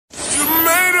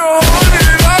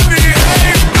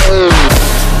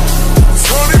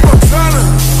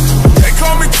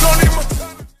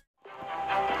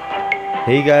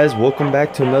Hey guys, welcome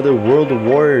back to another World of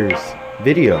Warriors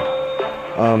video.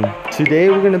 Today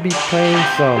we're gonna be playing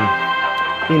some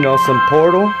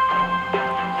Portal.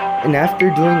 And after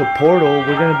doing a Portal,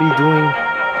 we're gonna be doing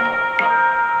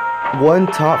one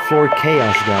top floor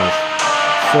chaos, guys.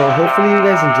 So hopefully you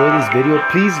guys enjoy this video.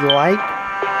 Please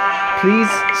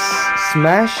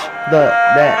smash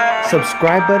that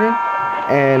subscribe button,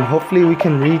 and hopefully we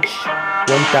can reach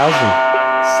 1,000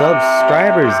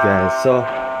 subscribers, guys. So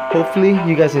hopefully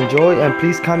you guys enjoy, and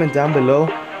please comment down below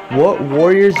what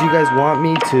warriors you guys want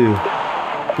me to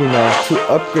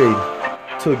upgrade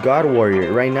to a God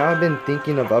Warrior. Right now I've been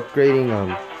thinking of upgrading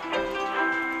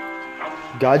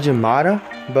God Yamada,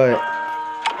 but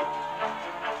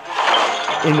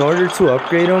in order to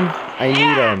upgrade him, I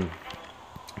need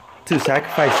to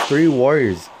sacrifice 3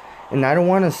 warriors, and I don't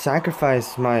want to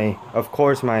sacrifice my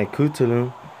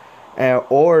Cthulhu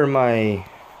or my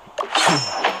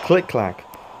Click Clack.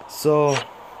 So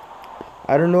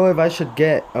I don't know if I should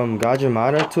get God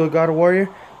Yamada to a God Warrior.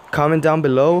 Comment down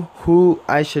below who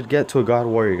I should get to a God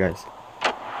Warrior, guys.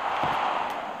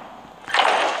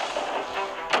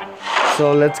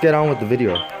 So let's get on with the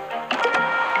video.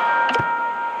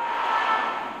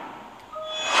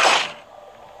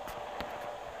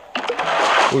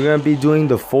 We're gonna be doing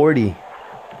the 40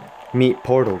 meat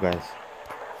portal, guys.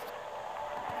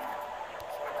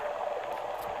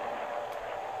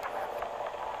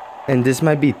 And this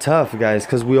might be tough, guys,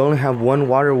 because we only have one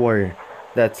water warrior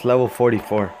that's level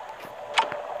 44.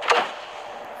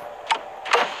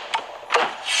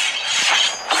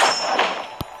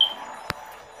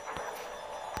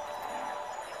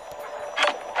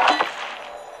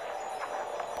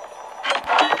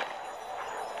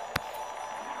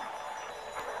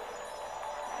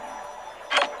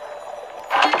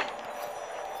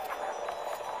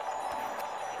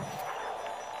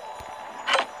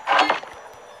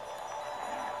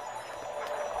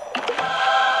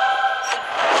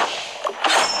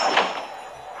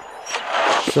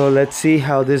 So let's see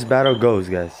how this battle goes,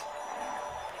 guys.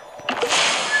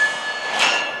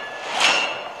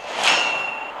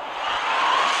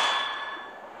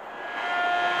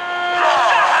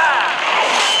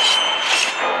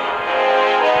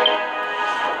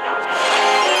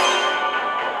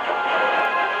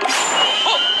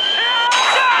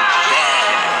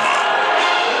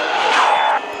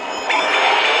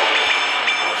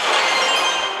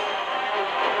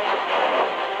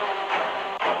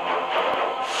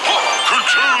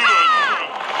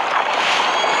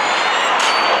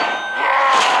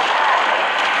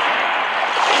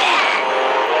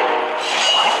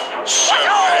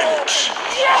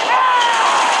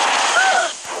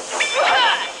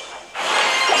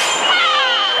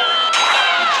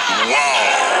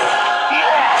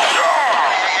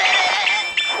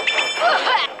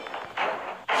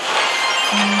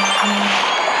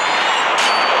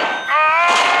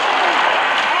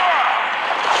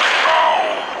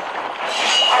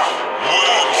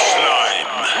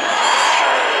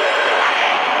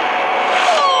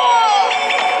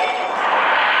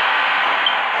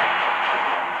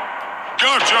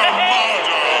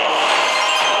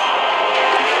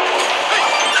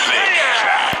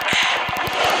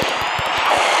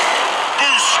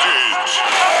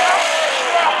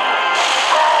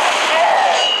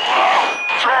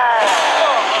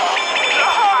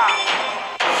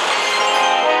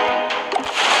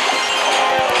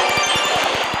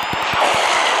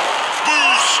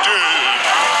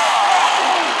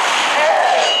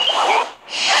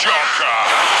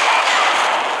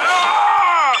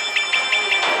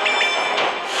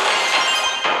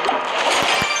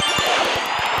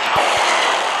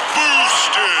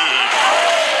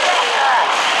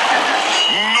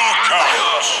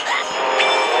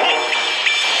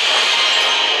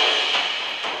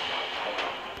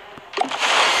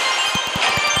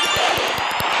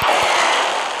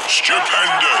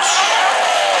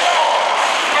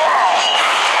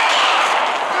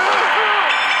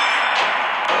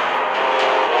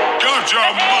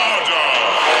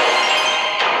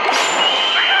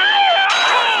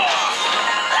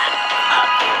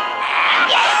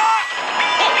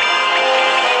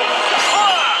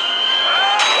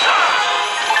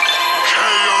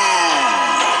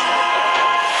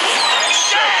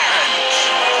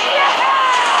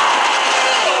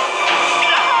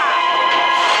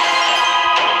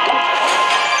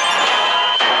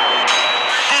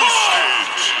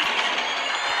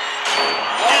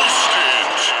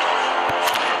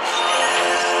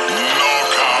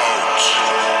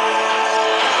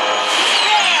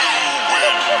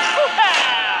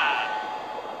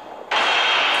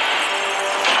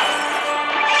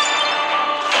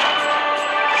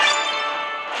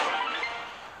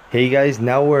 Hey guys,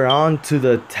 now we're on to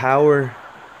the tower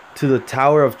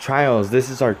of trials. This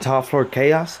is our top floor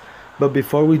chaos. But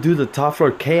before we do the top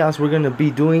floor chaos, we're gonna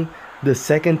be doing the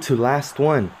second to last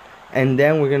one. And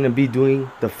then we're gonna be doing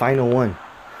the final one.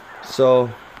 So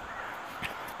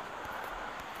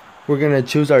we're gonna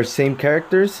choose our same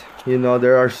characters. You know,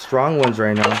 there are strong ones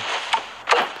right now.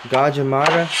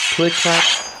 Gajimara, Click Clack,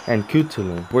 and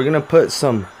Cthulhu. We're gonna put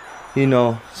some, you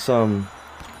know, some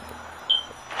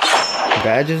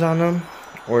badges on them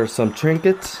or some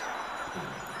trinkets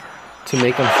to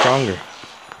make them stronger.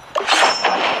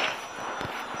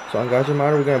 So on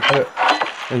Gajimara, we're gonna put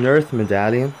an earth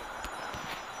medallion.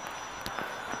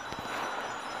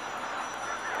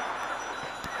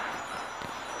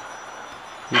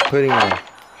 We're putting a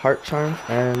heart charm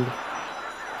and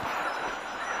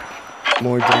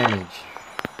more damage.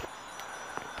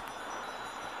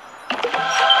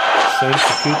 Same to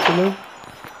Cthulhu.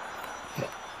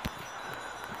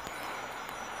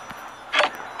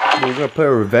 We're gonna put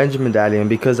a revenge medallion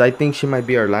because I think she might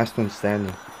be our last one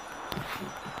standing.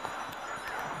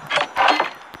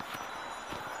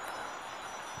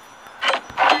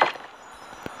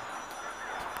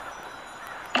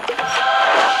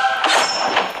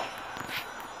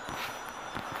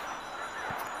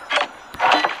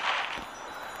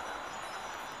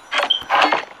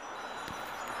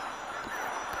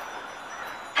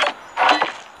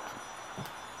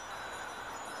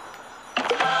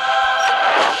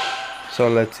 So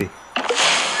let's see.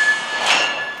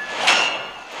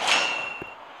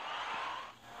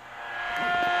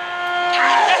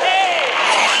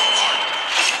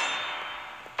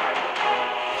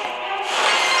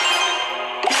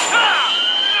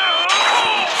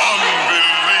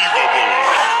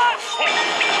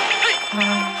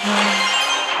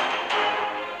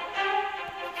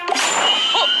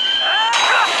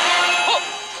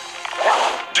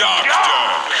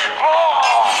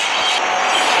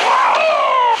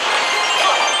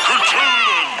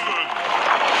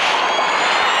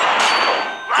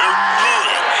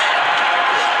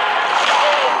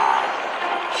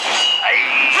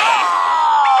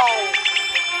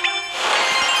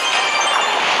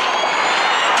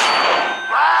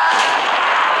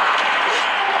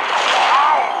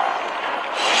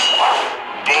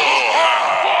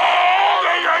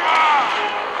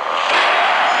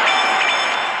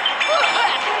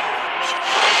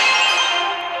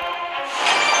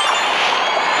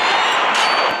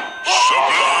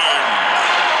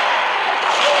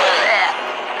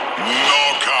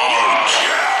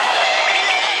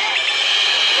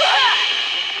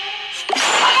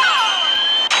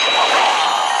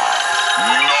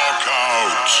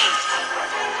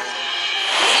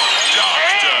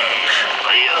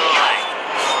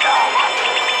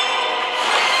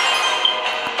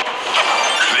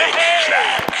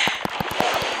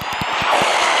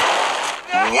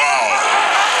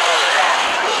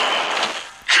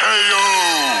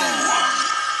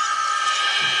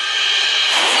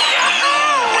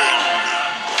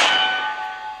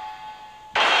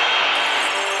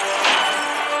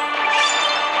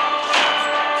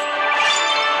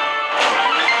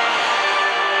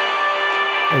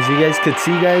 As you guys could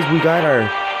see, guys, we got our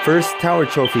first tower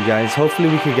trophy, guys. Hopefully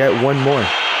we could get one more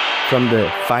from the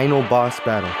final boss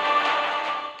battle.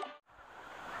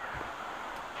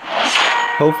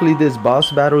 Hopefully this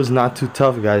boss battle is not too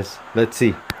tough, guys. Let's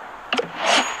see.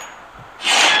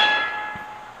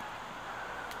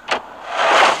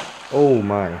 Oh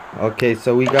my. Okay,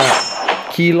 so we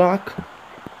got key lock,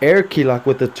 air key lock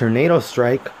with the tornado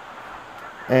strike,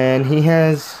 and he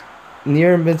has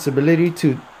near invincibility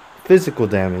to physical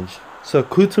damage. So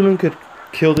Cthulhu could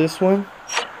kill this one.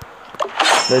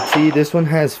 Let's see, this one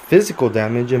has physical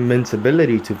damage,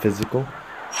 invincibility to physical,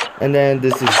 and then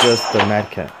this is just the Mad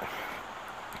Cat.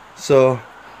 So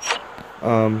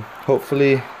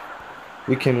hopefully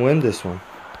we can win this one.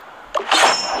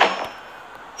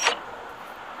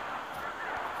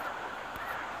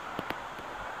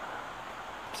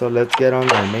 So let's get on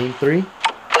our main three.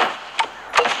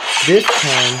 This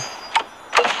time,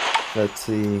 let's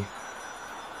see,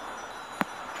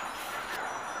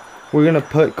 we're gonna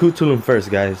put Cthulhu first,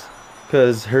 guys,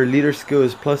 because her leader skill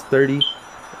is plus 30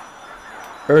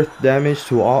 earth damage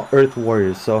to all earth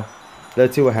warriors. So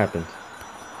let's see what happens.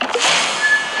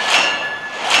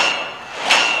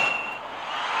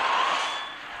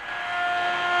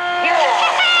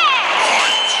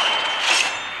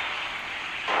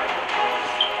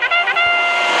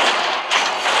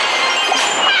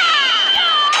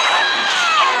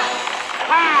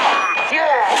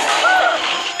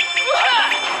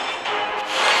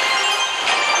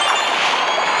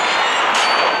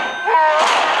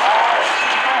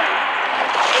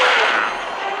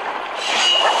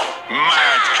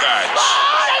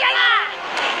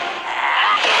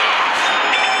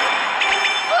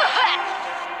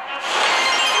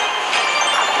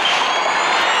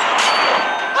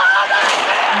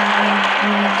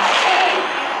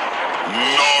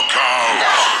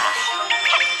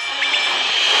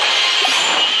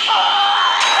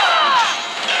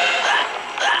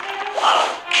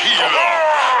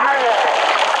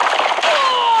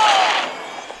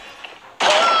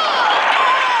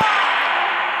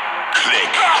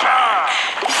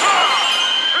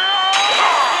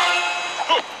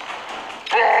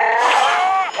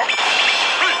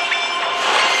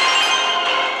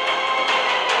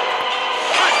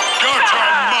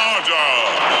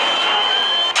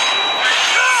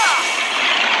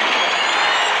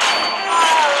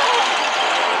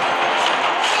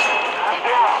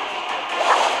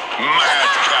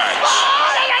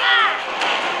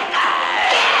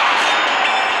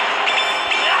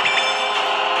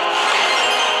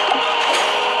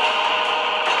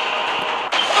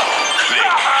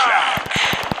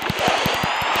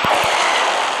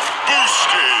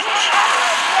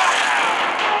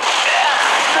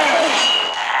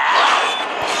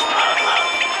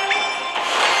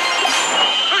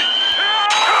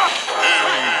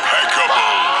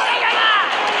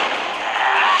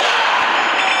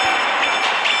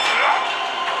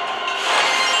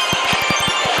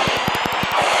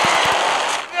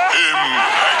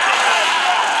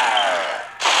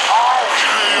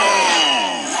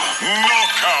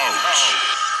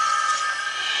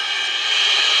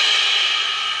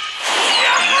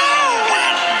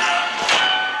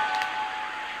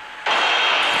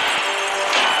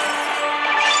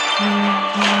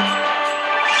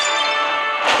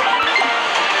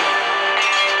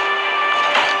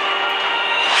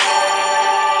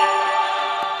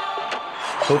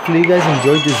 hopefully you guys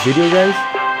enjoyed this video, guys.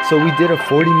 So we did a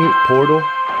 40 meat portal,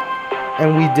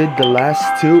 and we did the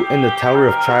last 2 in the Tower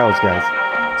of Trials, guys.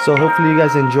 So hopefully you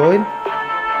guys enjoyed.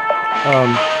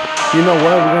 You know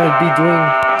what we're gonna be doing?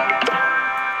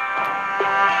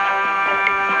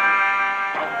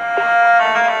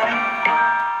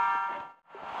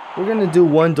 We're gonna do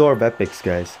 1 door of epics,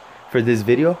 guys, for this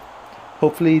video.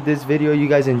 Hopefully this video you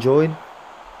guys enjoyed.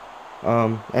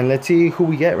 And let's see who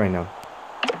we get right now.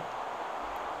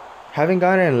 Haven't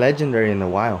gotten a legendary in a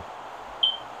while.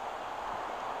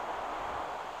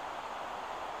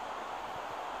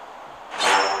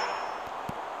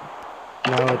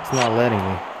 No, it's not letting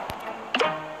me.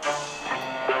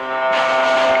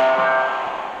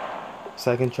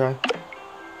 Second try.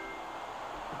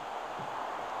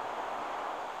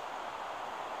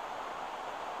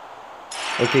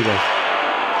 Okay, guys.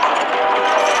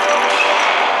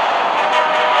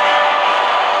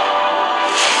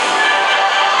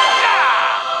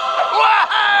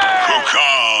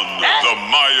 Kukan, the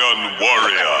Mayan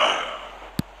warrior.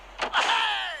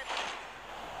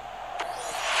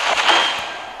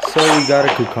 So we got a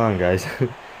Kukan, guys.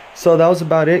 So that was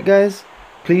about it, guys.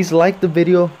 Please like the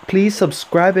video. Please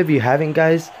subscribe if you haven't,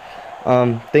 guys.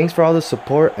 Thanks for all the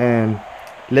support, and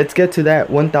let's get to that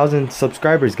 1,000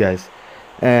 subscribers, guys.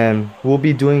 And we'll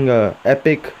be doing a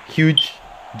epic, huge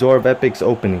door of epics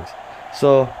openings.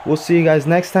 So we'll see you guys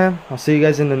next time. I'll see you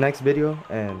guys in the next video,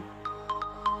 and